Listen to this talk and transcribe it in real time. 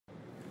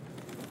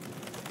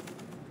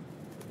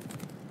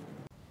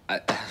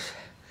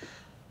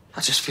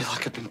I just feel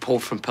like I've been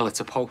pulled from pillar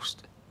to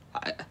post.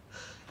 I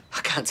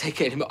can't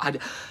take it anymore. I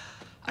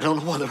don't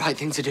know what the right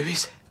thing to do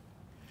is.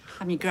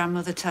 I'm your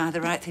grandmother, Ty.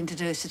 The right thing to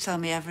do is to tell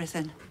me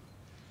everything.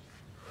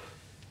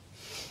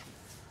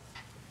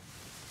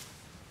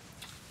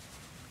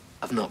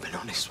 I've not been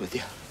honest with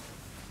you.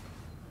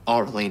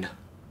 Or Alina.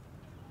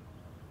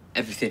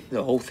 Everything,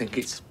 the whole thing,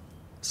 it's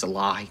a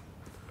lie.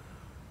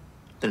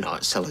 They're not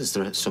at Sellers,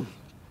 they're at some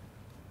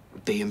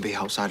B&B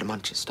outside of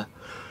Manchester.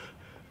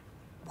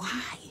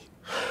 Why?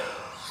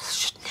 I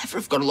should never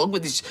have gone along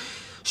with this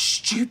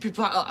stupid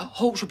plan.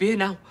 Hope should be here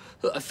now,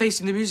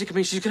 facing the music. I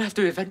mean, she's gonna have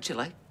to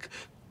eventually.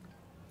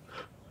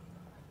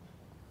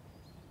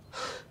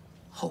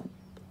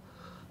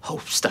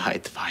 Hope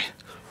started the fire.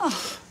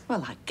 Oh,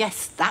 well, I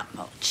guess that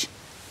much.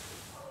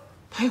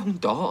 My own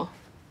daughter.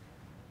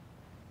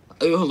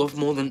 I love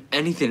more than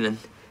anything, and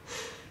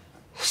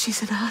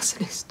she's an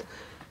arsonist.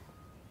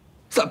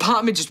 That part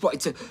of me just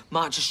wanted to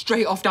march her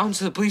straight off down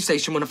to the police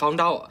station when I found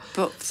out.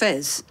 But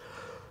Fiz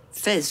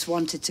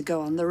wanted to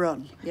go on the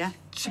run, yeah?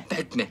 She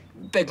begged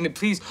me,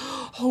 please.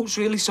 Hope's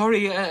really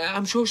sorry.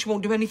 I'm sure she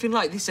won't do anything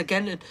like this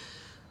again. And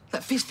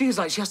that Fiz feels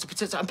like she has to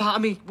protect her. And part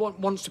of me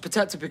wants to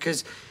protect her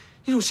because,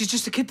 you know, she's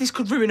just a kid. This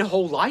could ruin her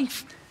whole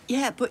life.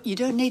 Yeah, but you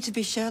don't need to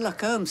be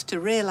Sherlock Holmes to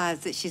realise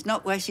that she's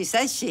not where she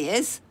says she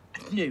is.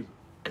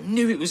 I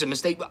knew it was a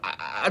mistake, but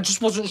I just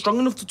wasn't strong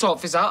enough to talk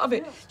Fiz out of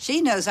it.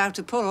 She knows how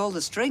to pull all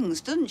the strings,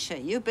 doesn't she?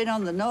 You've been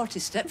on the naughty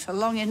step for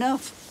long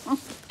enough.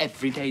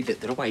 Every day that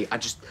they're away,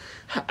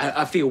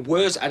 I feel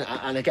worse and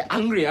I get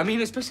angry. I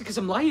mean, especially because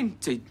I'm lying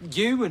to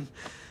you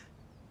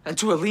and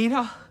to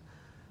Alina.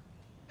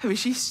 I mean,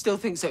 she still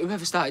thinks that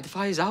whoever started the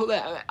fire's out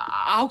there. I mean,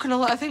 how can I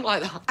let her think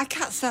like that? I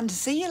can't stand to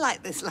see you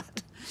like this,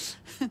 lad.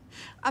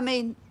 I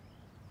mean,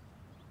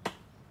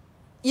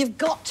 you've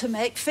got to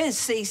make Fiz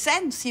see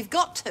sense. You've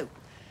got to.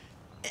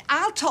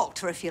 I'll talk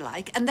to her if you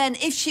like, and then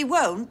if she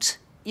won't,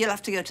 you'll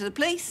have to go to the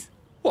police.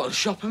 What,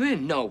 shop them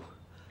in? No,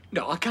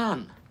 I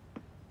can't.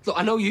 Look,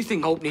 I know you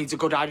think Hope needs a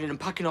good hiding and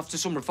packing off to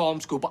some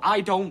reform school, but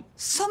I don't.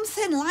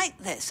 Something like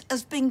this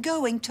has been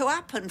going to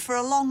happen for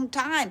a long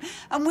time,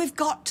 and we've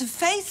got to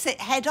face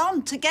it head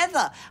on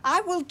together.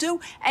 I will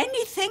do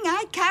anything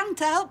I can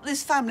to help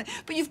this family,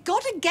 but you've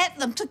got to get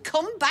them to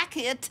come back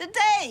here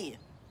today.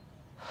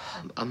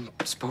 I'm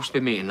supposed to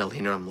be meeting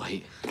Alina. I'm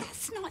late.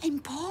 That's not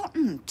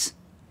important.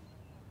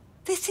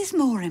 This is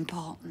more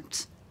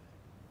important.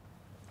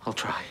 I'll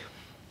try.